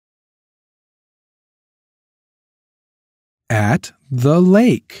at the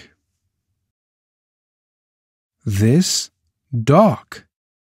lake. This dock.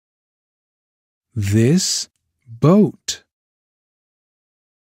 This boat.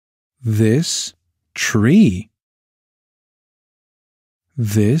 This tree.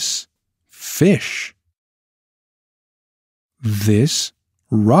 This fish. This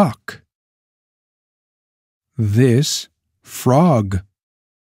rock. This frog.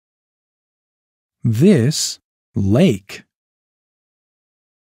 This lake.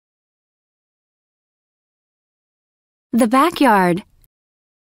 The backyard.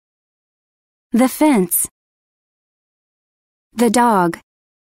 The fence. The dog.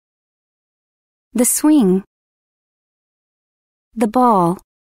 The swing. The ball.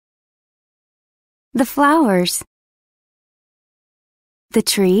 The flowers. The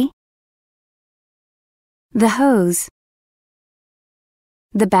tree. The hose.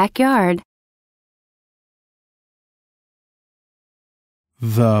 The backyard.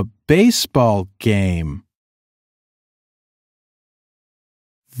 The baseball game.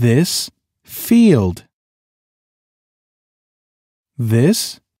 This field.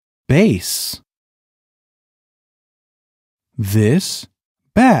 This base. This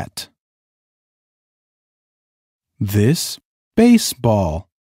bat. This baseball.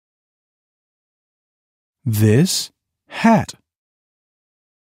 This hat.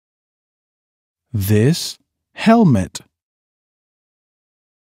 This helmet.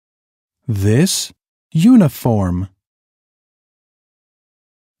 This uniform.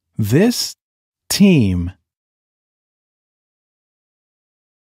 This team.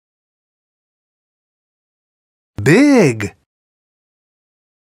 Big.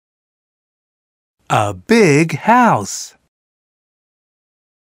 A big house.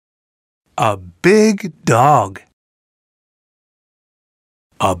 A big dog.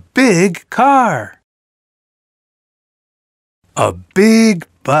 A big car. A big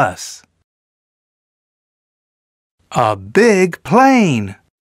bus. A big plane.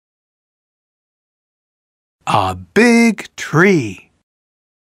 A big tree.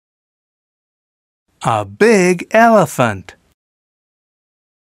 A big elephant.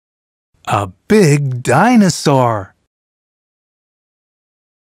 A big dinosaur.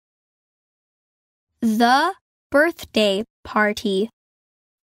 The birthday party.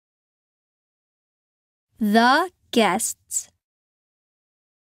 The guests.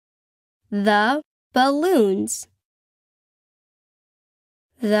 The balloons.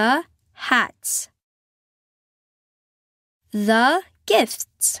 The hats. The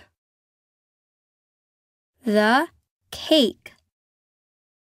gifts. The cake.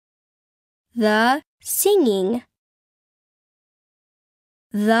 The singing.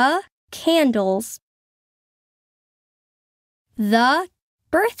 The candles. The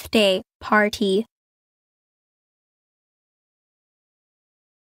birthday party.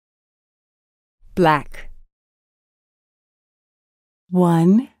 Black.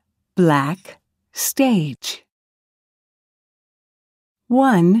 One black stage.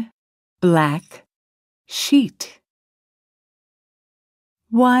 One black sheet.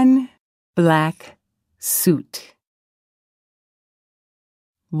 One black suit.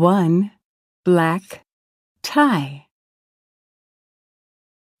 One black tie.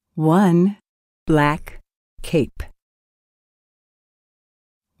 One black cape.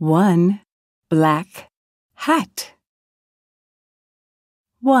 One black hat.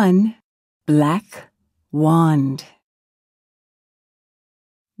 One black wand.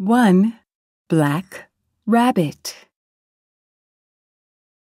 One black rabbit.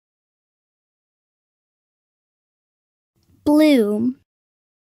 Blue.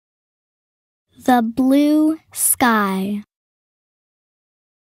 The blue sky.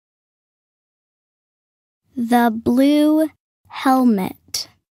 The blue helmet.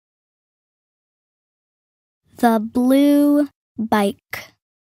 The blue bike.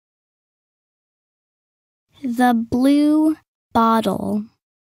 The blue bottle.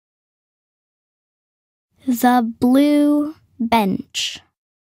 The blue bench.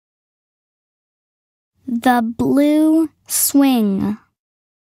 The blue swing.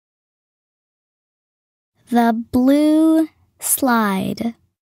 The blue slide.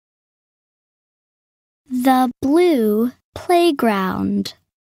 The blue playground.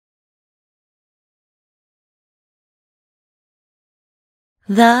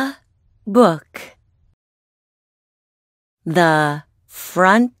 The book. The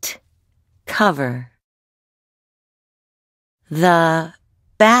front cover. The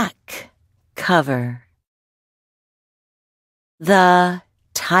back cover. The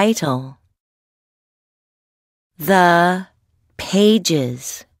title. The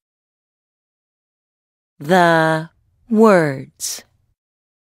pages. The words.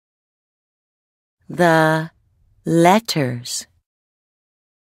 The letters.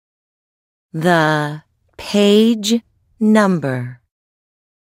 The page number.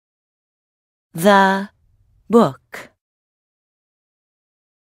 The book.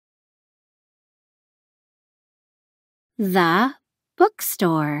 The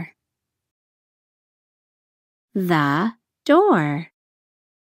bookstore. The door.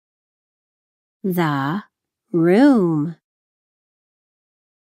 The room.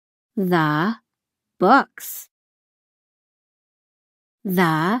 The books.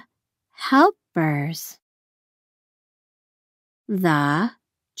 The helpers. The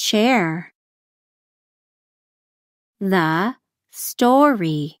chair. The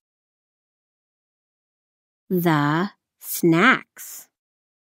story. The snacks.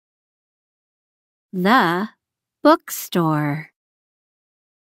 The bookstore.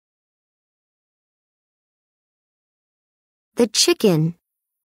 The chicken.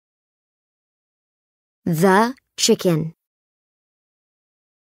 The chicken.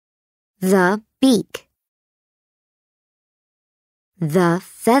 The beak. The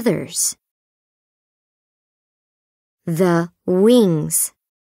feathers. The wings.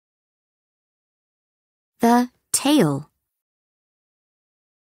 The tail.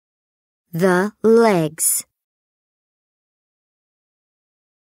 The legs.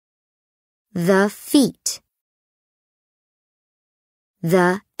 The feet.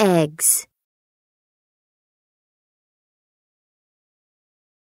 The eggs.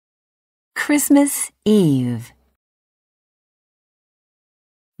 Christmas Eve.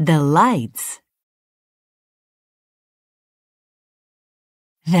 The lights.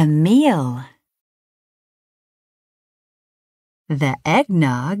 The meal. The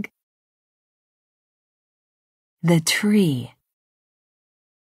eggnog. The tree.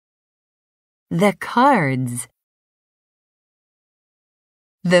 The cards.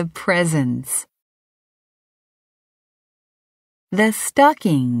 The presents. The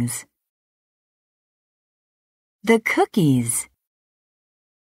stockings. The cookies.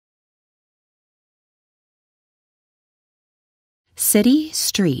 City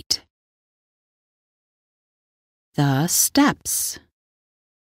street. The steps.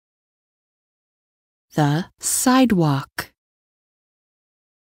 The sidewalk.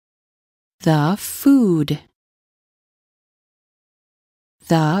 The food.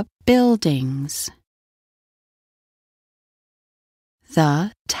 The buildings.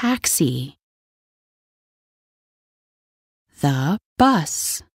 The taxi. The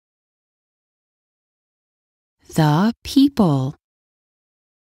bus. The people.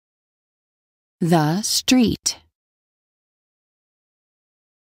 The street.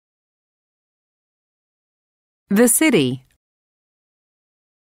 The city.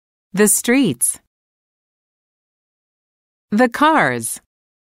 The streets. The cars.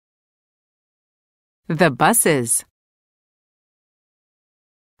 The buses.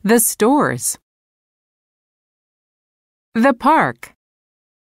 The stores. The park.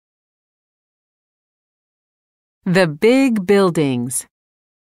 The big buildings.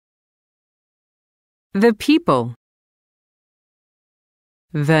 The people.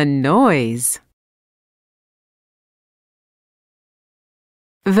 The noise.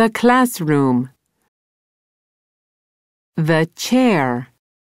 The classroom. The chair.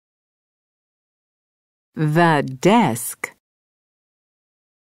 The desk.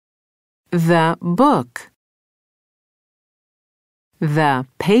 The book. The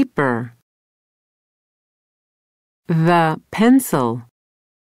paper. The pencil.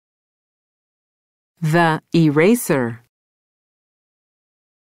 The eraser.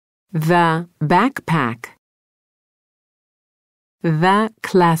 The backpack. The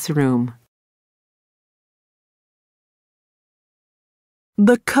classroom.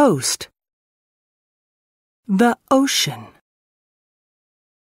 The coast. The ocean.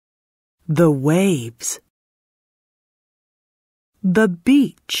 The waves. The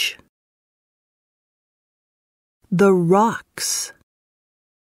beach. The rocks.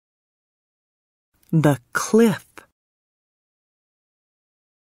 The cliff.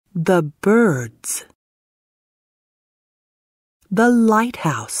 The birds. The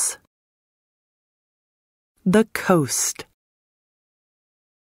lighthouse. The coast.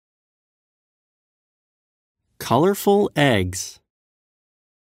 Colorful eggs.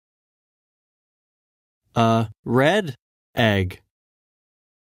 A red egg.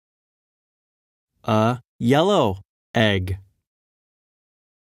 A yellow egg.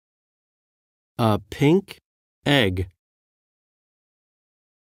 A pink egg.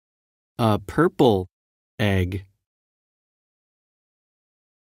 A purple egg.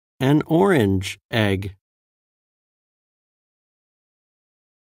 An orange egg.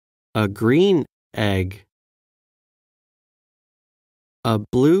 A green egg. A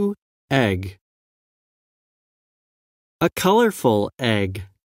blue egg. A colorful egg.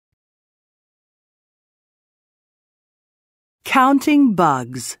 Counting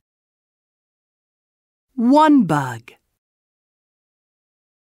bugs. 1 bug.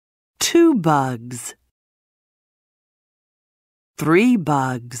 2 bugs. 3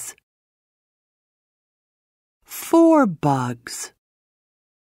 bugs. 4 bugs.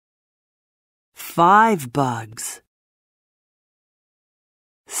 5 bugs.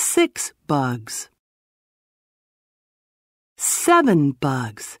 6 bugs. 7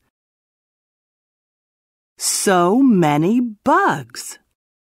 bugs. So many bugs.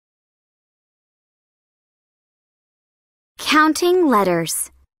 Counting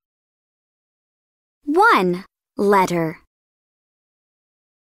letters. 1 letter.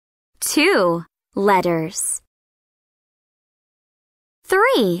 2 letters.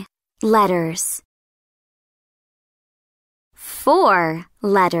 3 letters. 4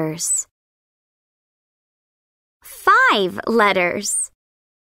 letters. 5 letters.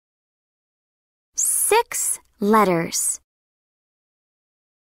 6 letters.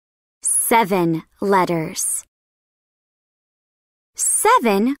 7 letters.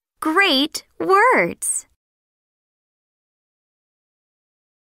 7 great words.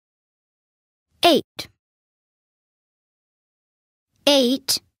 8.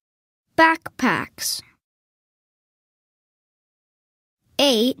 8 backpacks.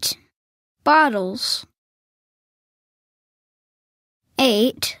 8 bottles.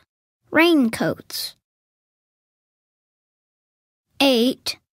 8 raincoats.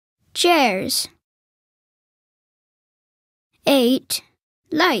 8 chairs. 8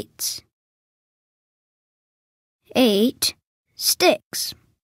 lights. 8 sticks.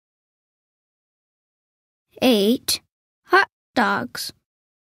 8 hot dogs.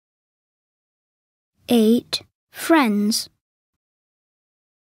 8 friends.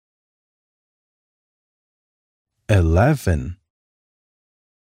 11.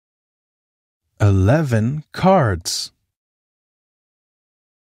 11 cards.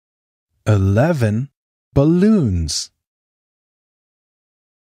 11 balloons.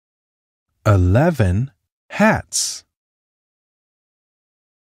 11 hats.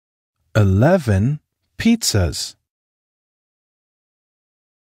 11 pizzas.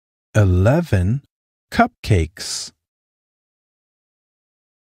 11 cupcakes.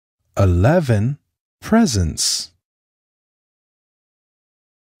 11 presents.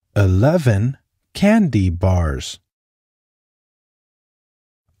 11 candy bars.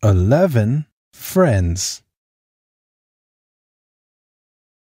 11 friends.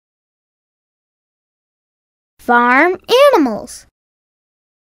 Farm animals.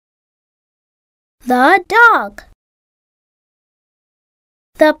 The dog.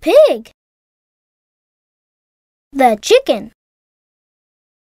 The pig. The chicken.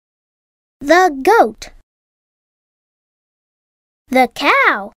 The goat. The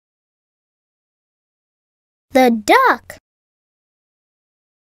cow. The duck.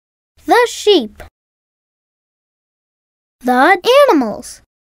 The sheep. The animals.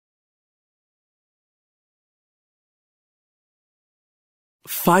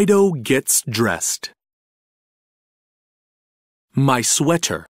 Fido gets dressed. My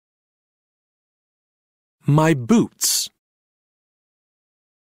sweater. My boots.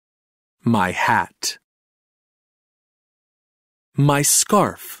 My hat. My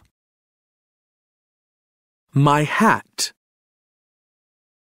scarf. My hat.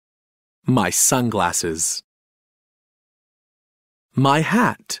 My sunglasses. My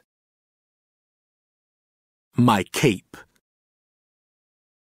hat. My cape.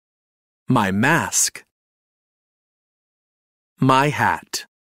 My mask. My hat.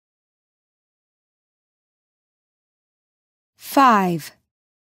 5.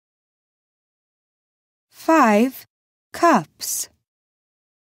 5 cups.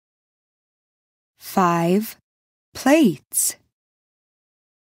 5 plates.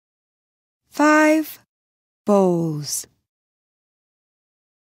 5 bowls.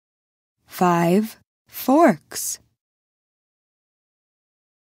 5 forks.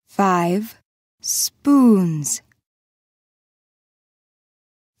 5 spoons.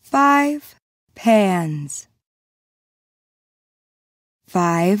 5 pans.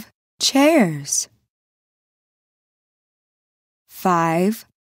 5 chairs. 5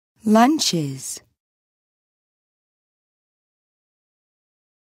 lunches.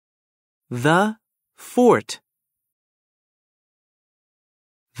 The fort.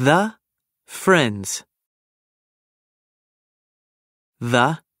 The friends.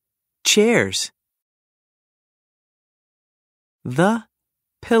 The chairs. The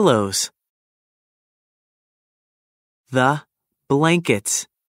pillows. The blankets.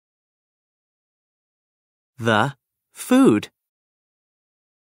 The food.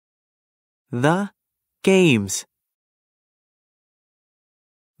 The games.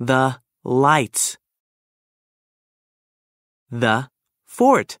 The lights. The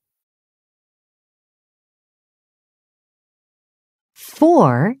fort.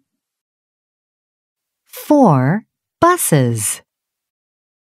 Four buses.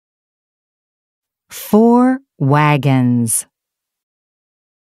 4 wagons.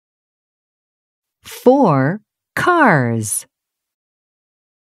 4 cars.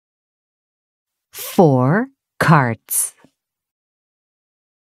 4 carts.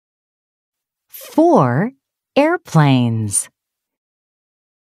 4 airplanes.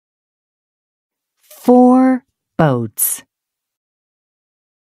 4 boats.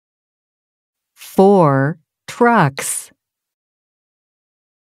 4 trucks.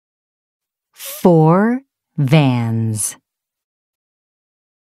 4 vans.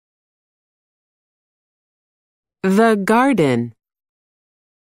 The garden.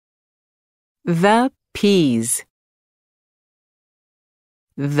 The peas.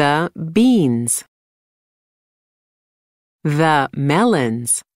 The beans. The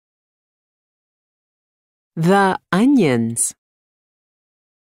melons. The onions.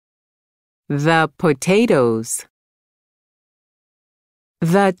 The potatoes.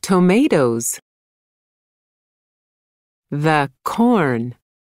 The tomatoes. The corn.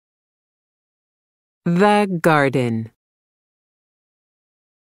 The garden.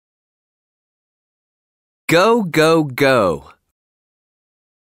 Go, go, go.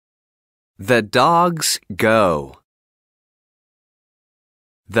 The dogs go.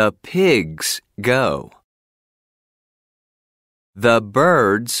 The pigs go. The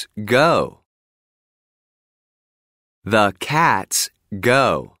birds go. The cats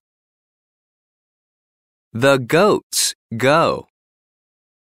go. The goats go.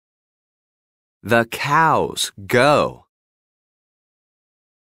 The cows go.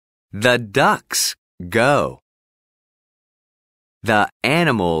 The ducks go. The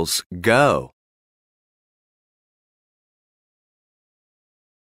animals go.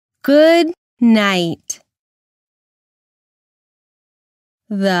 Good night.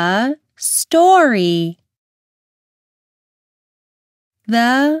 The story.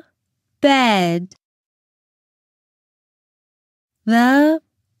 The bed. The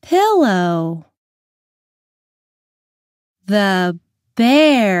pillow. The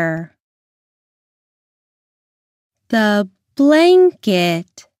bear. The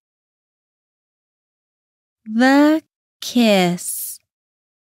blanket. The kiss.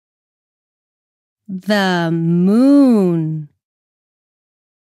 The moon.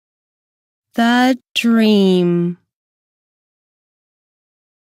 The dream.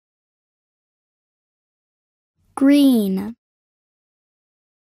 Green.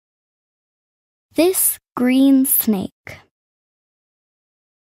 This green snake.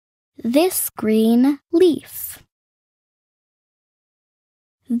 This green leaf.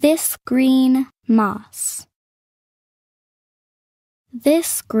 This green moss.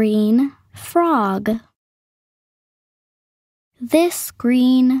 This green frog. This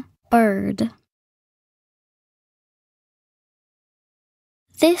green bird.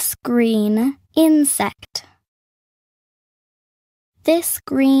 This green insect. This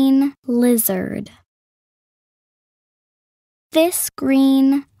green lizard. This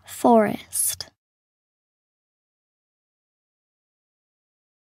green forest.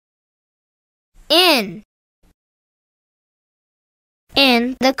 In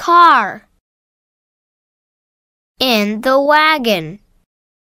the car. In the wagon.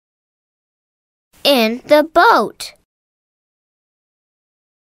 In the boat.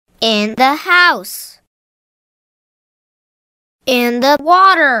 In the house. In the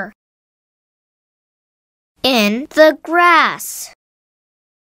water. In the grass.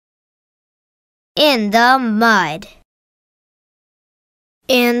 In the mud.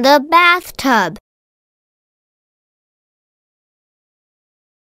 In the bathtub.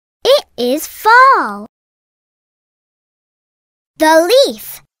 It is fall. The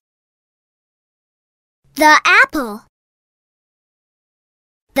leaf. The apple.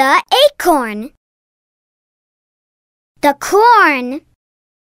 The acorn. The corn.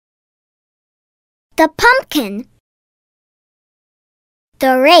 The pumpkin.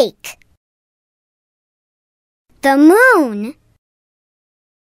 The rake. The moon.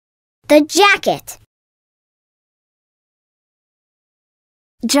 The jacket.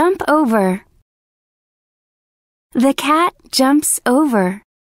 Jump over. The cat jumps over.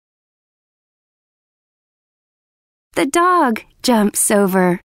 The dog jumps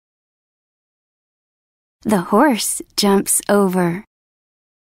over. The horse jumps over.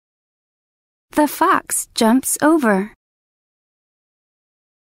 The fox jumps over.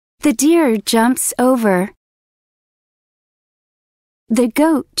 The deer jumps over. The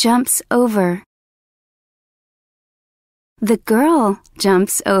goat jumps over. The girl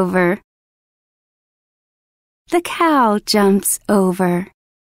jumps over. The cow jumps over.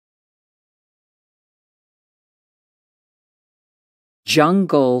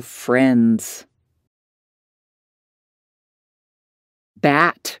 Jungle friends.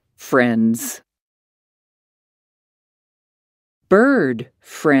 Bat friends. Bird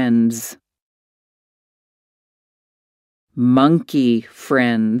friends. Monkey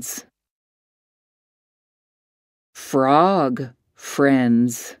friends. Frog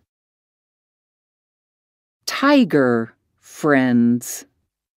friends. Tiger friends.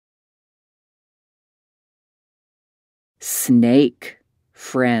 Snake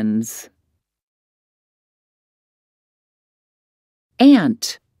friends.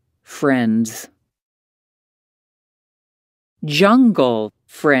 Ant friends. Jungle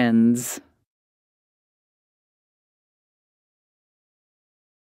friends.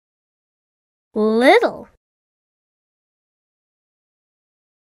 Little.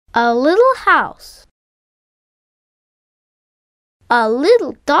 A little house. A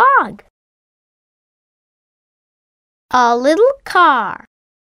little dog. A little car.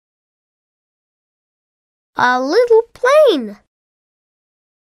 A little plane.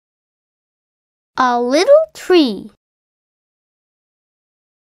 A little tree.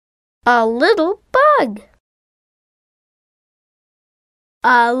 A little bug.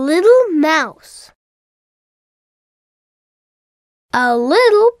 A little mouse. A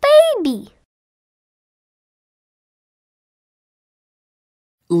little baby.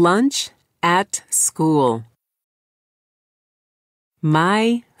 Lunch at school.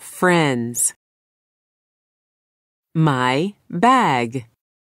 My friends. My bag.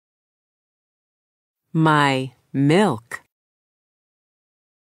 My milk.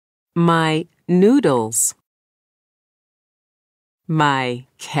 My noodles. My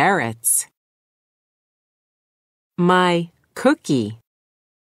carrots. My cookie.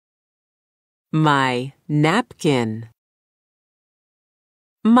 My napkin.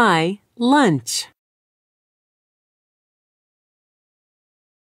 My lunch.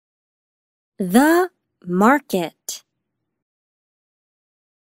 The market.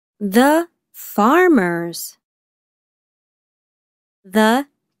 The farmers. The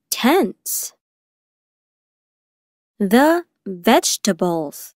tents. The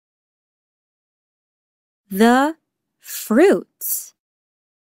vegetables. The fruits.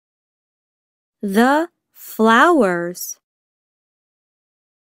 The flowers.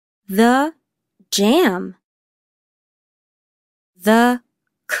 The jam. The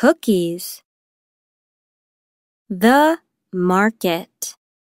cookies. The market.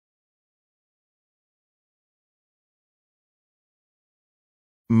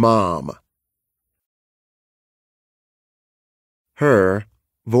 Mom. Her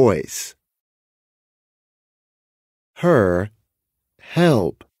voice. Her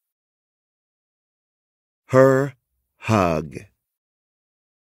help. Her hug.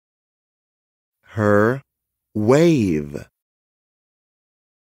 Her wave.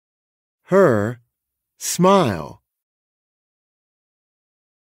 Her smile.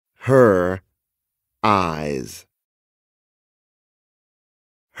 Her eyes.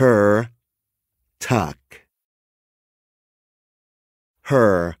 Her tuck.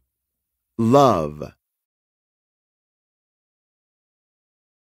 Her love.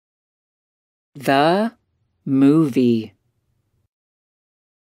 The movie.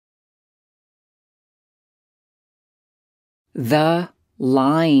 The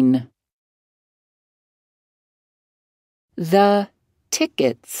line. The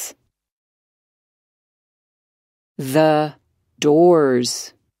tickets. The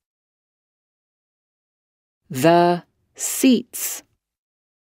doors. The seats.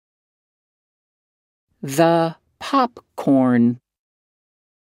 The popcorn.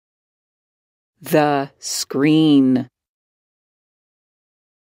 The screen.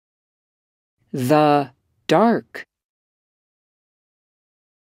 The dark.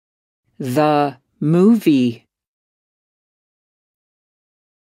 The movie.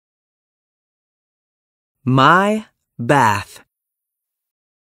 My bath.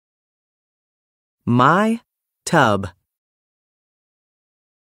 My tub.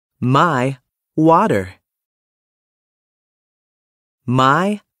 My water.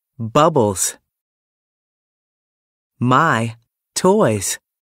 My bubbles. My toys.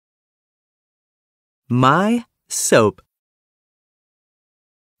 My soap.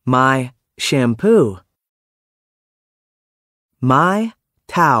 My shampoo. My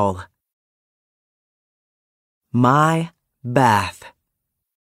towel. My bath.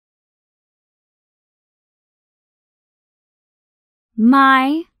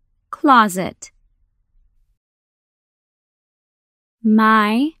 My closet.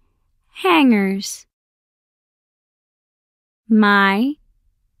 My hangers. My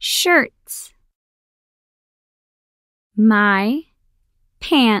shirts. My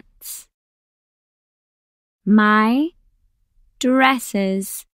pants. My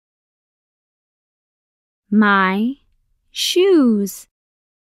dresses. My shoes.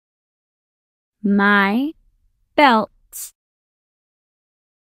 My belts.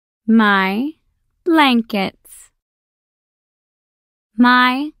 My blankets.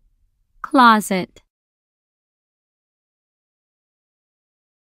 My closet.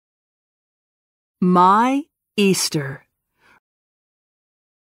 My Easter.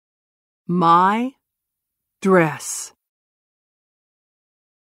 My dress.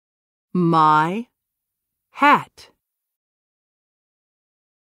 My hat.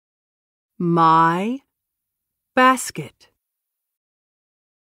 My basket.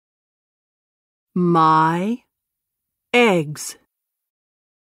 My eggs.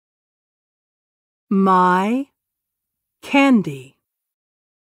 My candy.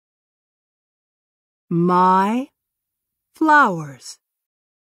 My flowers.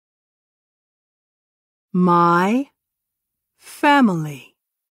 My family.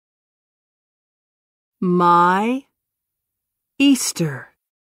 My Easter.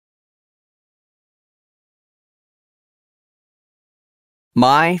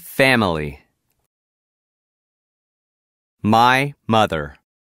 My family. My mother.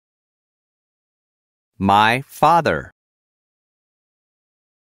 My father.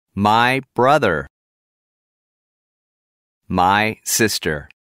 My brother. My sister.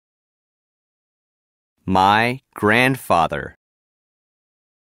 My grandfather.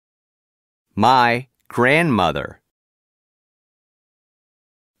 My grandmother.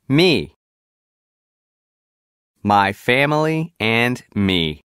 Me. My family and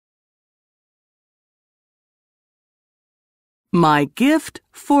me. My gift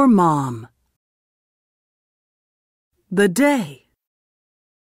for Mom. The day.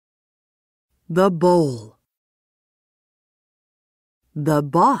 The bowl. The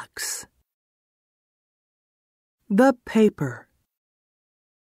box. The paper.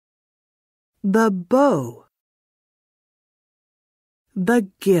 The bow. The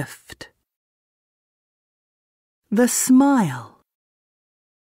gift. The smile.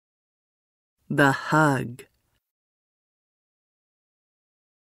 The hug.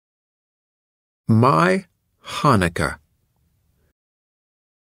 My Hanukkah.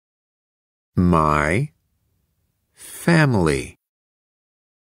 My family.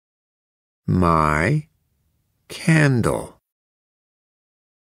 My candle.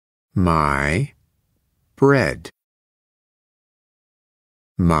 My bread.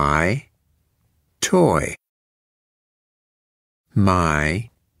 My toy. My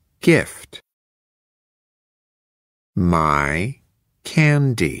gift. My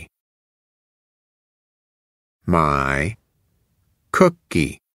candy. My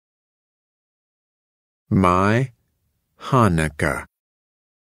cookie. My Hanukkah.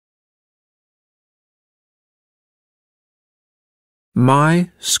 My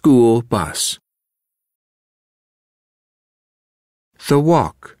school bus. The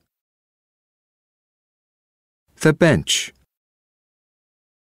walk. The bench.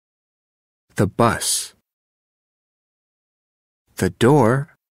 The bus. The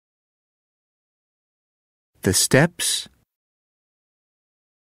door. The steps.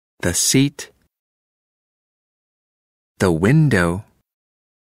 The seat. The window.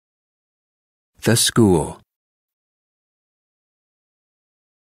 The school.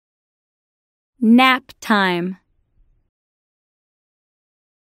 Nap time.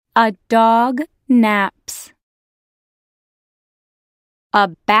 A dog naps. A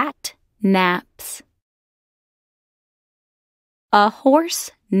bat naps. A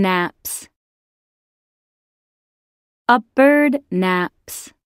horse naps. A bird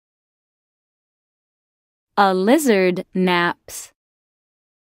naps. A lizard naps.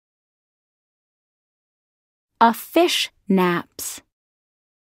 A fish naps.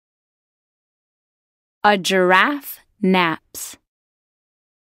 A giraffe naps.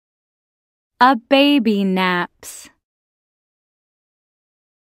 A baby naps.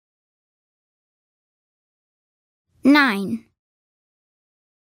 Nine.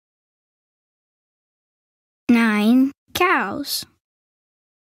 9 cows.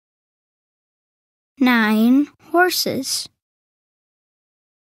 9 horses.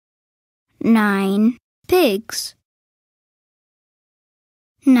 9 pigs.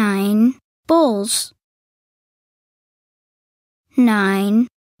 9 bulls. 9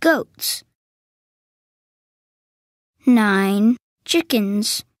 goats. 9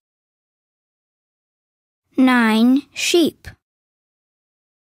 chickens. 9 sheep.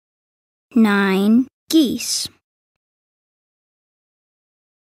 9 geese.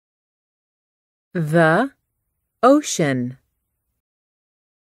 The ocean.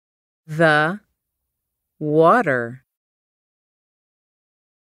 The water.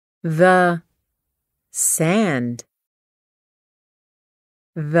 The sand.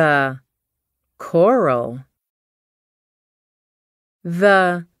 The coral.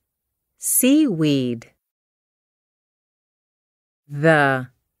 The seaweed. The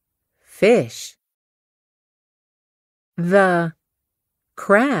fish. The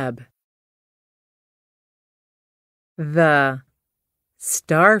crab. The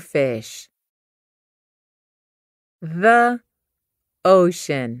starfish. The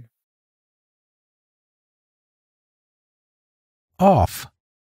ocean. Off.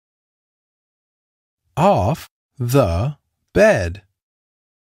 Off the bed.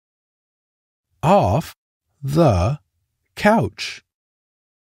 Off the couch.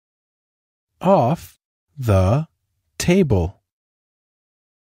 Off the table.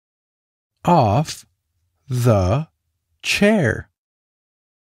 Off the chair.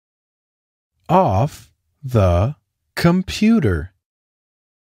 Off the computer.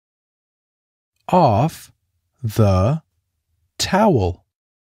 Off the towel.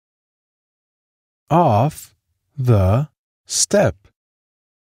 Off the step.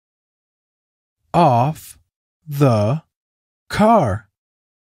 Off the car.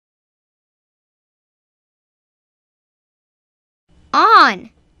 On.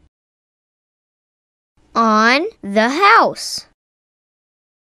 On the house.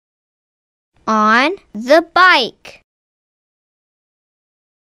 On the bike.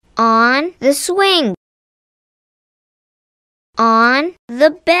 On the swing. On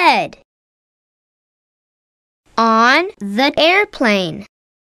the bed. On the airplane.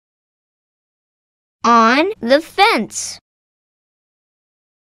 On the fence.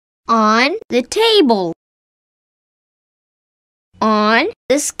 On the table. On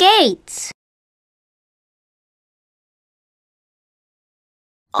the skates.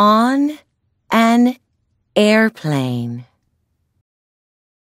 On an airplane.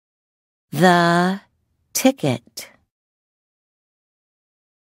 The ticket.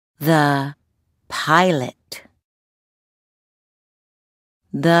 The pilot.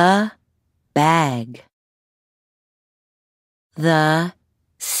 The bag. The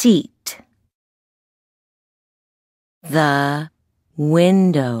seat. The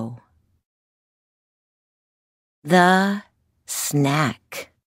window. The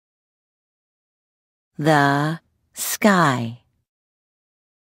snack. The sky.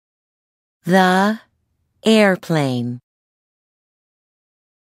 The airplane.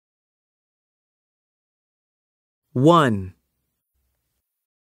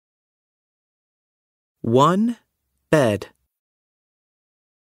 One bed.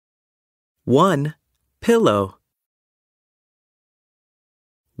 One pillow.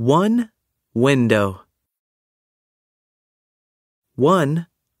 One window. One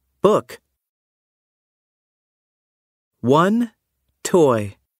book. One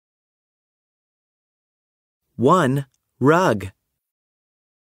toy. One rug.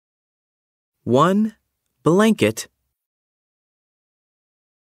 One blanket.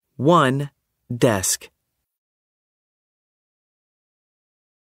 One desk.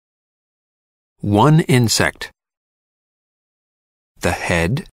 One insect. The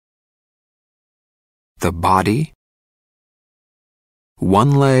head. The body.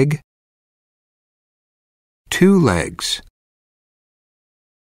 One leg. Two legs.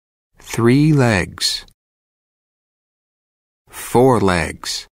 Three legs. Four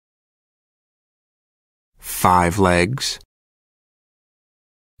legs. Five legs.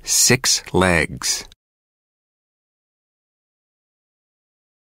 Six legs.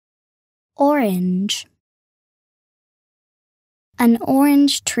 Orange. An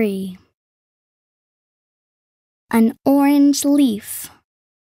orange tree. An orange leaf.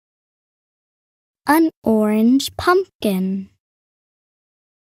 An orange pumpkin.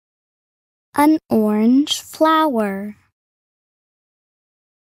 An orange flower.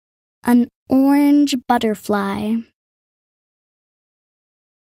 An orange butterfly.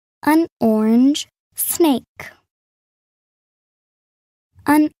 An orange snake.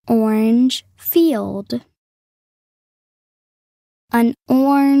 An orange field. An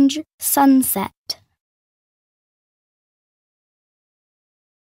orange sunset.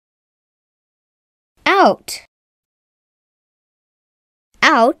 Out.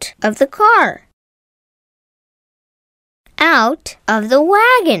 Out of the car. Out of the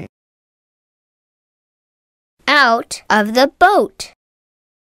wagon. Out of the boat.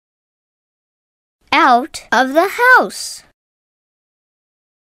 Out of the house.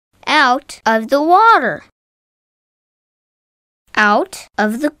 Out of the water. Out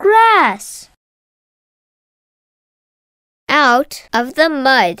of the grass. Out of the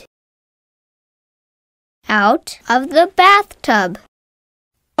mud. Out of the bathtub.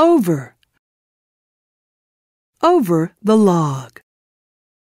 Over. Over the log.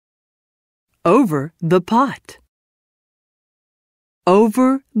 Over the pot.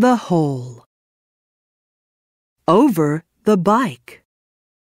 Over the hole. Over the bike.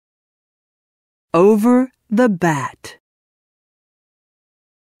 Over the bat.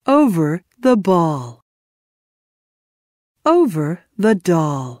 Over the ball. Over the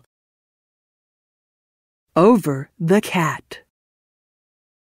doll. Over the cat.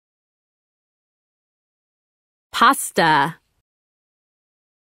 Pasta.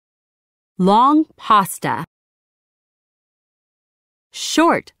 Long pasta.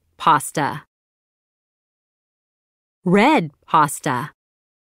 Short pasta. Red pasta.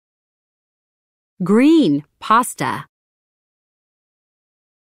 Green pasta.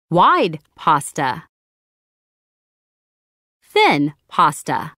 Wide pasta. Thin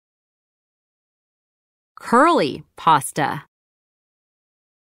pasta. Curly pasta.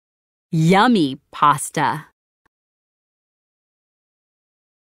 Yummy pasta.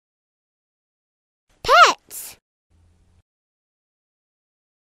 Pets.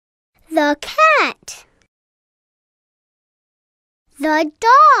 The cat. The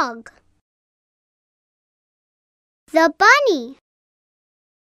dog. The bunny.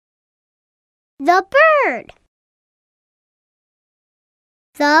 The bird.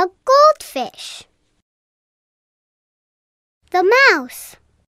 The goldfish. The mouse.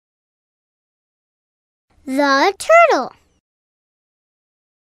 The turtle.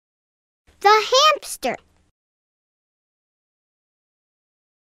 The hamster.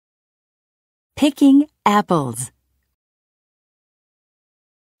 Picking apples.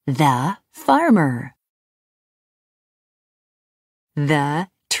 The farmer. The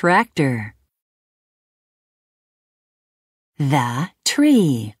tractor. The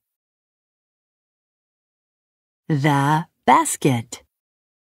tree. The basket.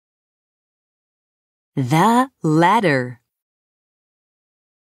 The ladder.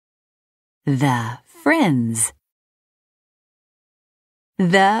 The friends.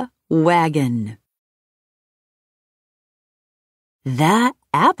 The wagon. The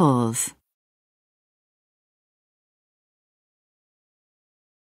apples.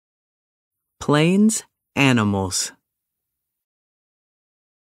 Plains animals.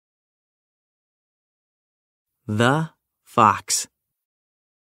 The fox.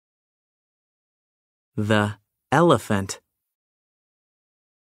 The elephant.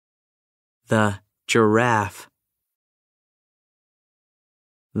 The giraffe.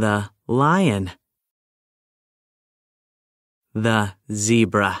 The lion. The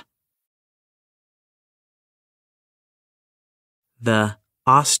zebra. The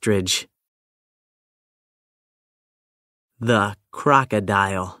ostrich. The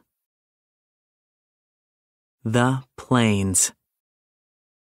crocodile. The plains.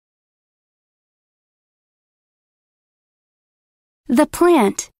 The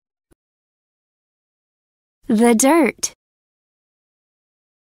plant. The dirt.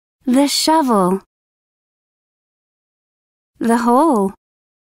 The shovel. The hole.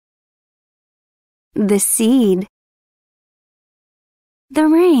 The seed. The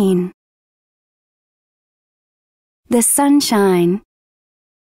rain. The sunshine.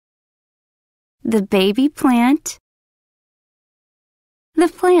 The baby plant. The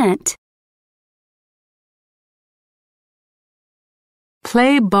plant.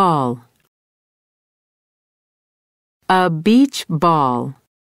 Play ball. A beach ball.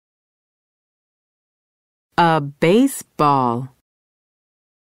 A baseball.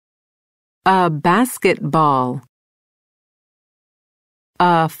 A basketball.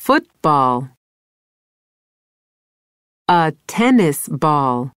 A football. A tennis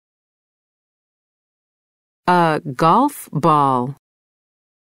ball. A golf ball.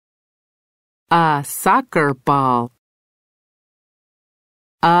 A soccer ball.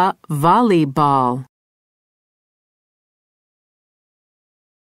 A volleyball.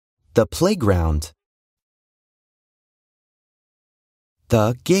 The playground.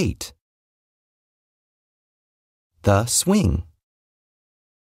 The gate. The swing.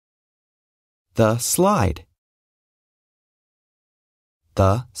 The slide.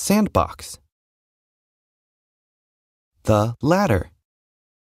 The sandbox. The ladder.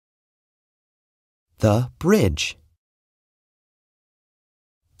 The bridge.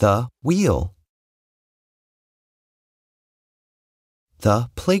 The wheel. The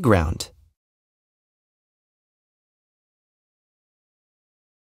playground.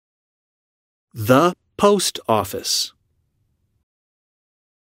 The post office.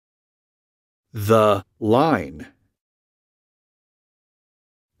 The line.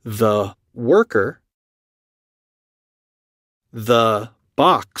 The worker. The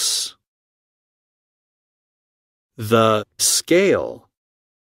box. The scale.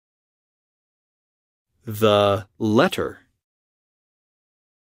 The letter.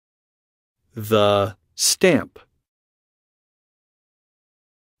 The stamp.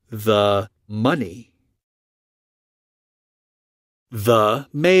 The money. The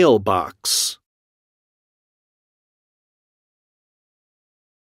mailbox.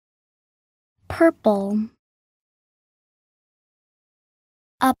 Purple.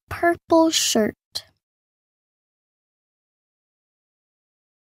 A purple shirt.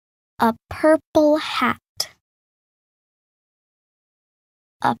 A purple hat.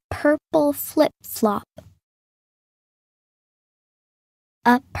 A purple flip-flop.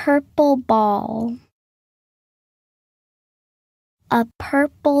 A purple ball. A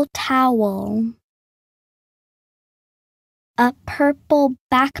purple towel. A purple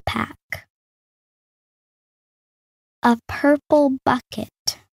backpack. A purple bucket.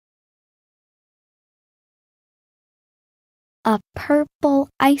 A purple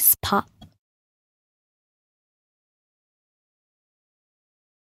ice pop.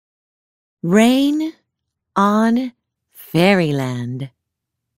 Rain on fairyland.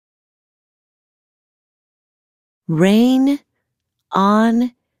 Rain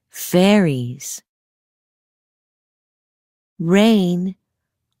on fairies. Rain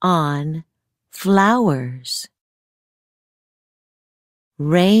on flowers.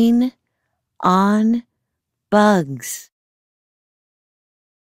 Rain on bugs.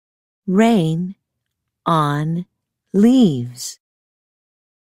 Rain on leaves.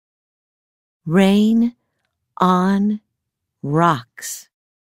 Rain on rocks.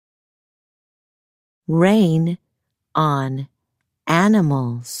 Rain on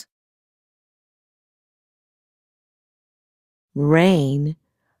animals. Rain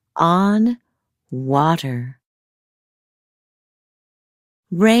on water.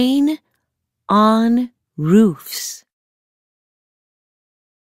 Rain on roofs.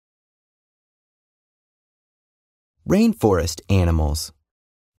 Rainforest animals.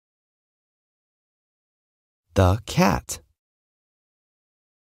 The cat.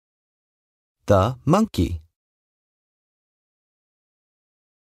 The monkey.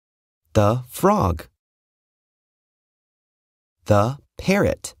 The frog. The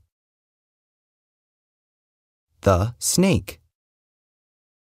parrot. The snake.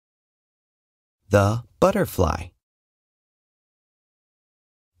 The butterfly.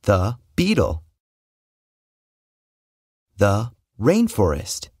 The beetle. The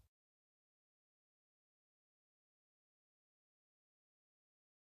rainforest.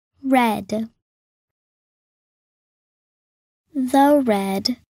 Red. The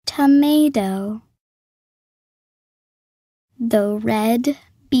red tomato. The red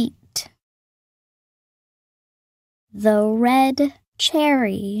beet. The red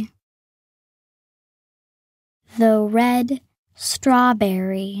cherry. The red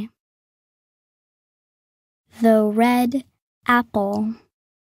strawberry. The red apple.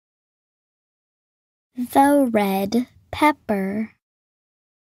 The red pepper.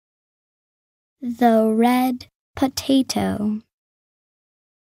 The red potato.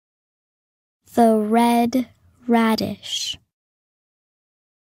 The red radish.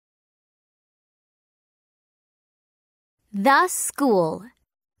 The school.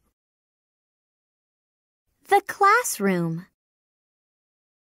 The classroom.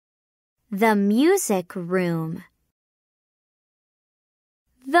 The music room.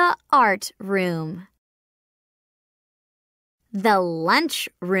 The art room. The lunch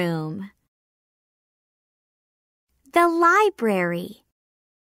room. The library.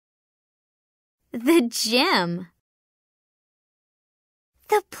 The gym.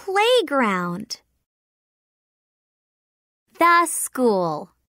 The playground. The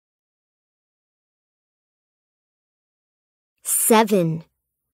school. 7.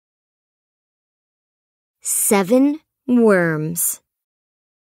 7 worms.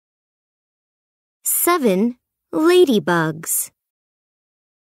 7 ladybugs.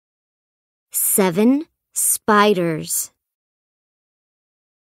 7 spiders.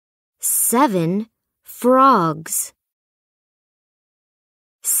 7 frogs.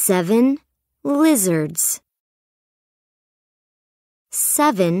 7 lizards.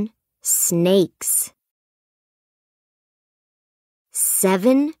 7 snakes.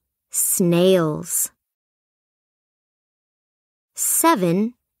 7 snails.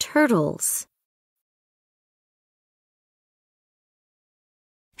 7 turtles.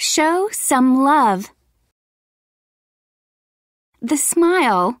 Show some love. The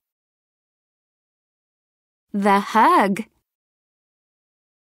smile. The hug.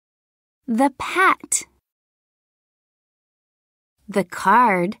 The pat. The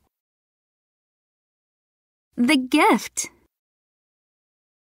card. The gift.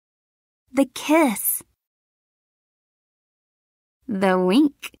 The kiss. The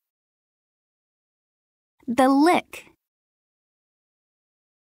wink. The lick.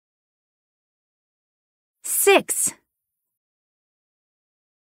 6.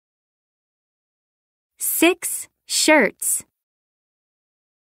 6 shirts.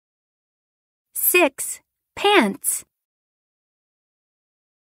 6 pants.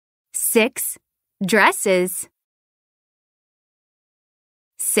 6 dresses.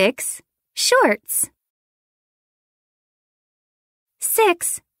 6 shorts.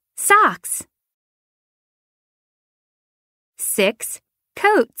 6 socks. 6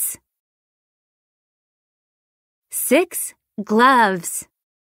 coats. 6 gloves.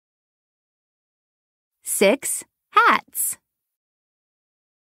 6 hats.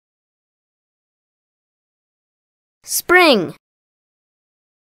 Spring.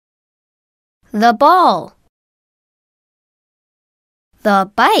 The ball.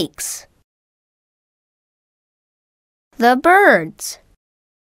 The bikes. The birds.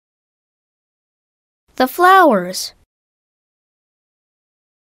 The flowers.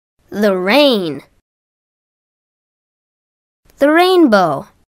 The rain. The rainbow.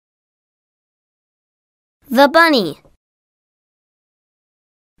 The bunny.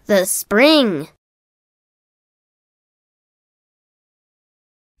 The spring.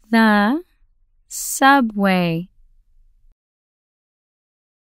 The subway.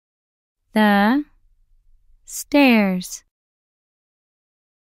 The stairs.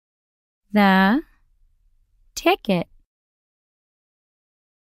 The ticket.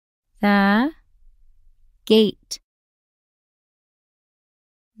 The gate.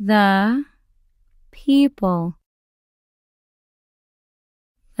 The people.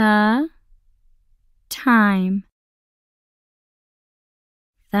 The time.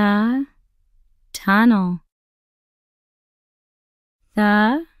 The tunnel.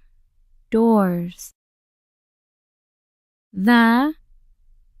 The doors. The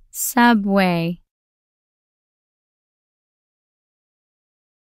subway.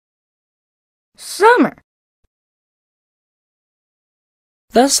 Summer.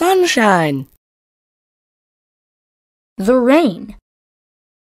 The sunshine. The rain.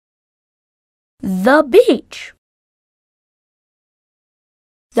 The beach.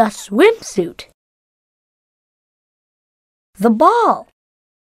 The swimsuit. The ball.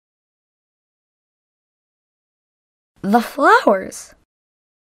 The flowers.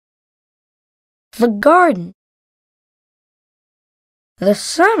 The garden. The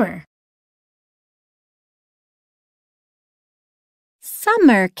summer.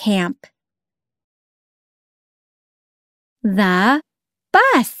 Summer camp. The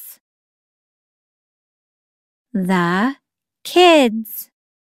bus. The kids.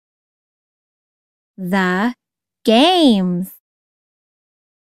 The games.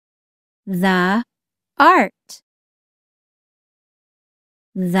 The art.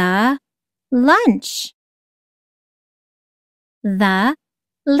 The lunch. The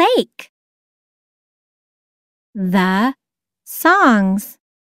lake. The songs.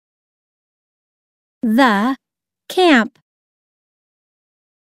 The camp.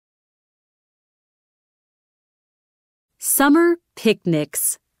 Summer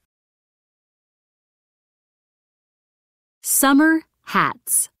picnics. Summer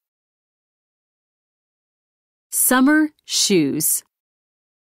hats. Summer shoes.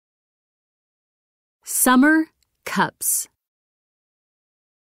 Summer cups.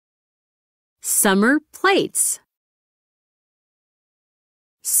 Summer plates.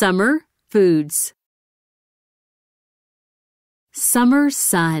 Summer foods. Summer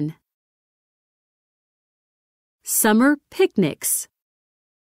sun. Summer picnics.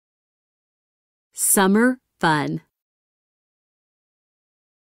 Summer fun.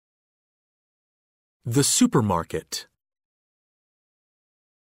 The supermarket.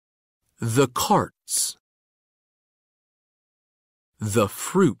 The carts. The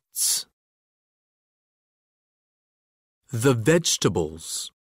fruits. The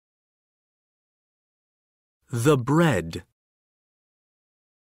vegetables. The bread.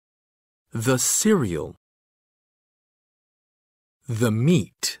 The cereal. The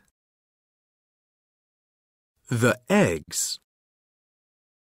meat. The eggs.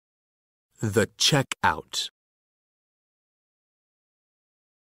 The checkout.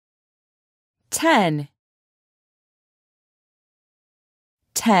 10.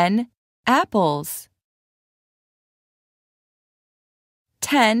 10 apples.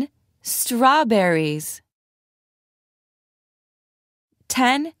 10 strawberries.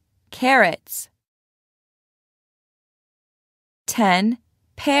 10 carrots. 10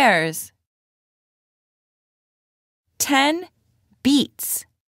 pears. 10 beets.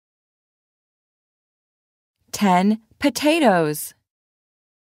 10 potatoes.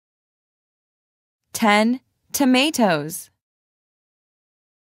 10 tomatoes.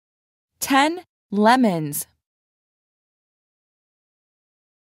 10 lemons.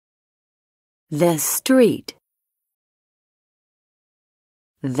 The street.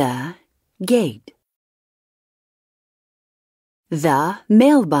 The gate. The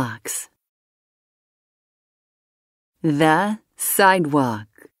mailbox. The sidewalk.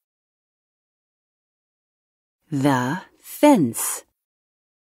 The fence.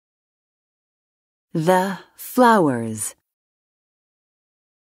 The flowers.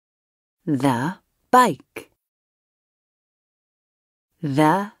 The bike.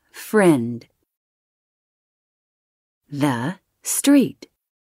 The friend. The street.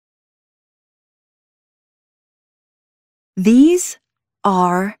 These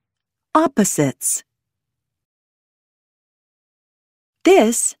are opposites.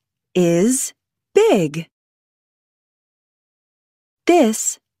 This is big.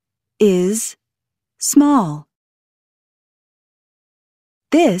 This is small.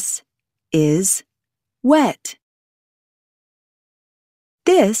 This is wet.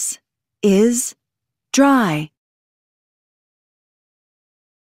 This is dry.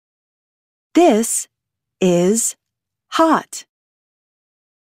 This is hot.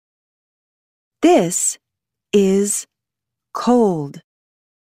 This is cold.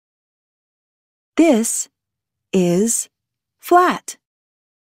 This is flat.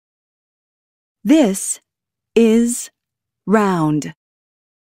 This is round.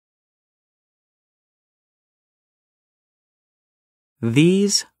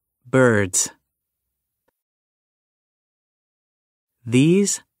 These birds.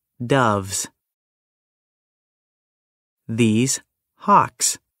 These doves. These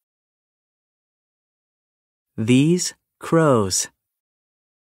hawks. These crows.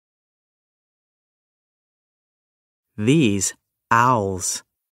 These owls.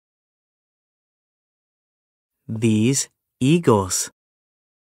 These eagles.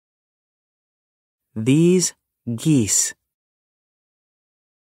 These geese.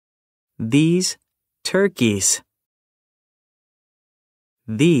 These turkeys.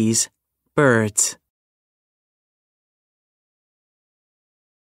 These birds.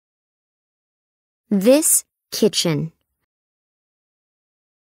 This kitchen.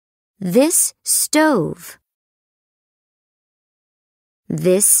 This stove.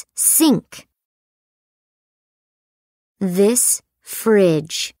 This sink. This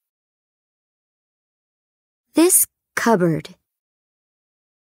fridge. This cupboard.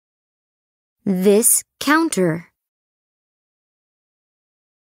 This counter.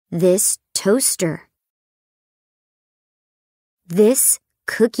 This toaster. This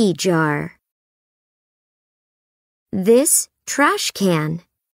cookie jar. This trash can.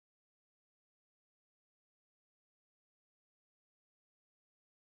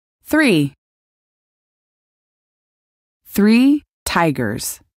 Three. 3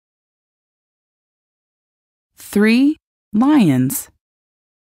 tigers. 3 lions.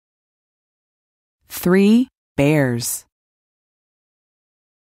 3 bears.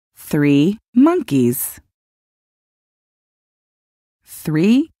 3 monkeys.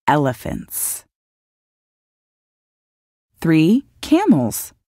 3 elephants. 3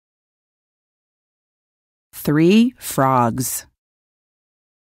 camels. 3 frogs.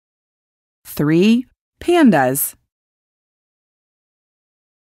 3 pandas.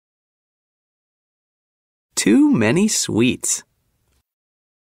 Too many sweets.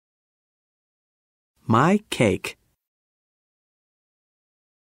 My cake.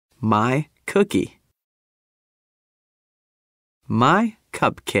 My cookie. My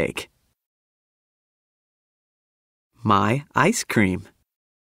cupcake. My ice cream.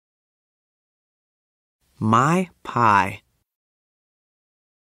 My pie.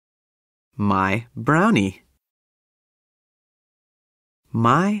 My brownie.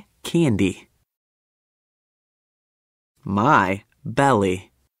 My candy. My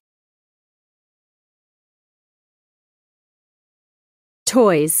belly.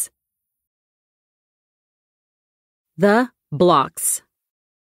 Toys. The blocks.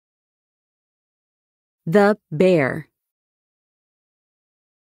 The bear.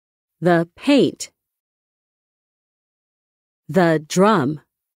 The paint. The drum.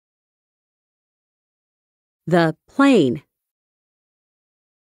 The plane.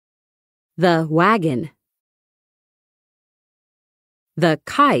 The wagon. The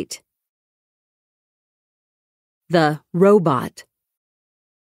kite. The robot.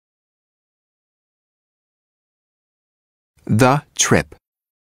 The trip.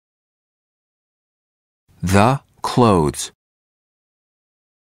 The clothes.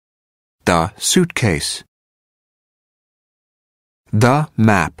 The suitcase. The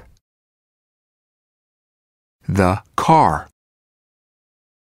map. The car.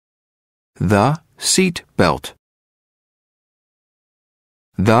 The seat belt.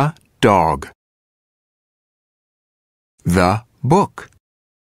 The dog. The book.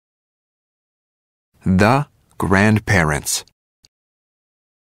 The grandparents.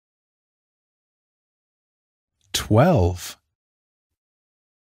 12.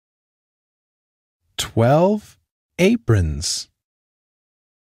 12 aprons.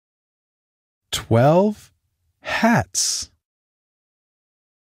 12 hats.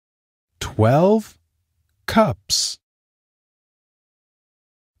 12 cups.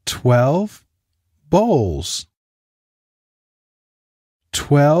 12 bowls.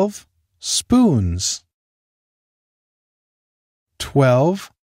 12 spoons.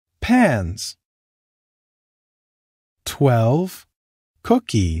 12 pans. 12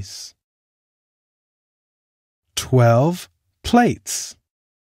 cookies. 12 plates.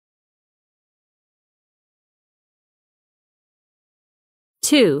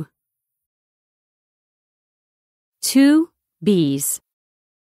 2. 2 bees.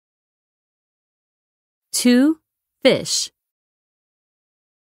 2 fish.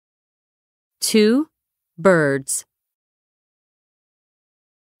 2 birds.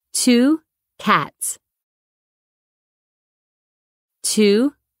 2 cats.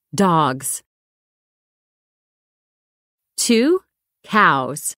 2 dogs. 2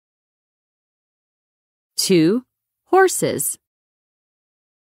 cows. 2 horses.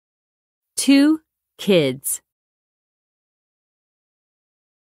 2 kids.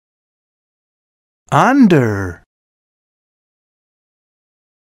 Under.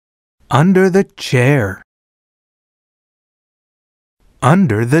 Under the chair.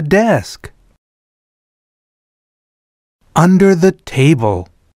 Under the desk. Under the table.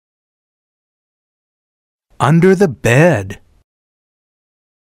 Under the bed.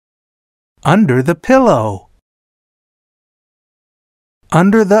 Under the pillow.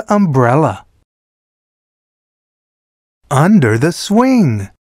 Under the umbrella. Under the swing.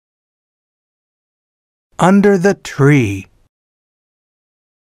 Under the tree.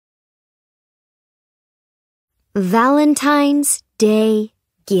 Valentine's Day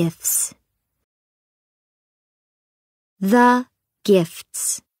gifts. The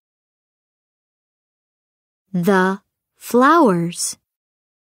gifts. The flowers.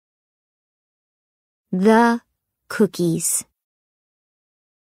 The cookies.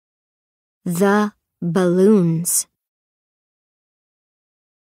 The balloons.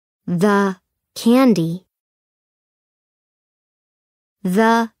 The candy.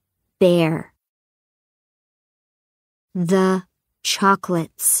 The bear. The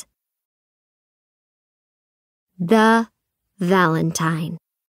chocolates. The Valentine.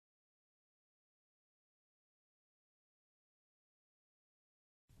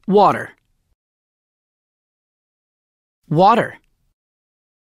 Water. Water.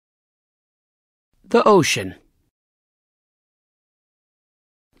 The ocean.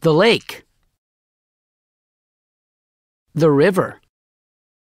 The lake. The river.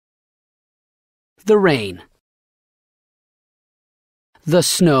 The rain. The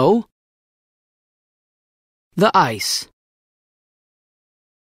snow. The ice.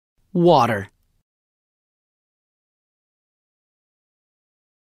 Water.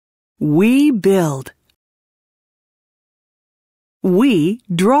 We build. We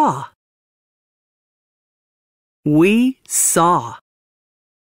draw. We saw.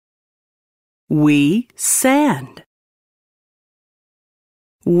 We sand.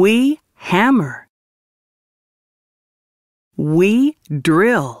 We hammer. We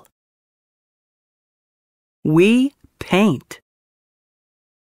drill. We paint.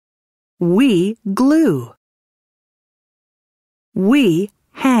 We glue. We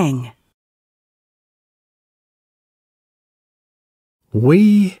hang.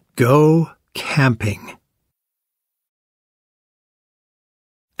 We go camping.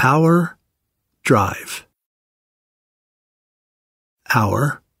 Our drive.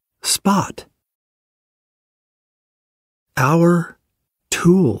 Our spot. Our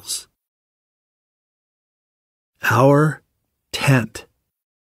tools. Our tent.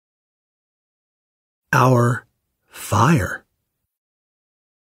 Our fire.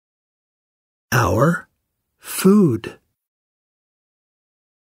 Our food.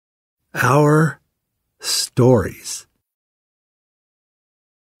 Our stories.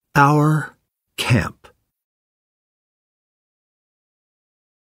 Our camp.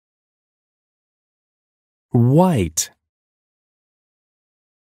 White.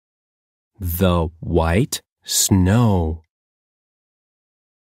 The white snow.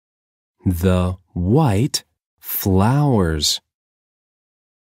 The white flowers.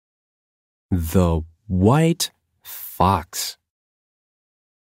 The white fox.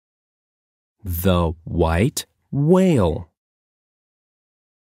 The white whale.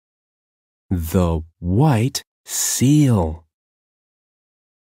 The white seal.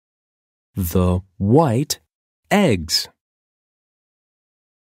 The white eggs.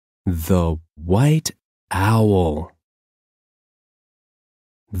 The white owl.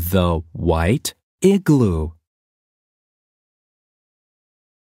 The white igloo.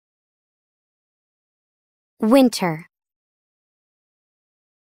 Winter.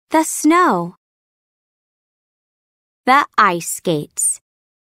 The snow. The ice skates.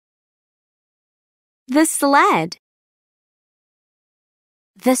 The sled.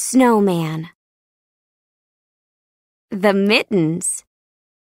 The snowman. The mittens.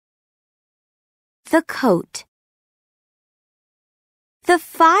 The coat. The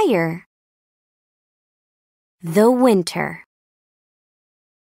fire. The winter.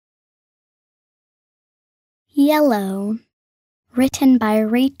 Yellow, written by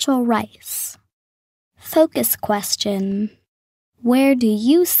Rachel Rice. Focus question. Where do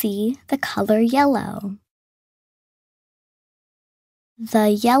you see the color yellow? The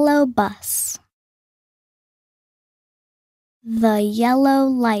yellow bus. The yellow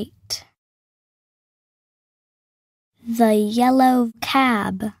light. The yellow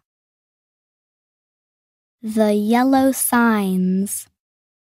cab. The yellow signs.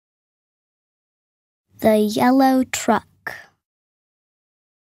 The yellow truck.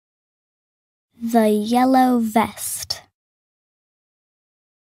 The yellow vest.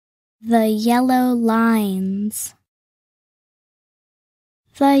 The yellow lines.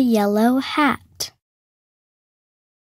 The yellow hat.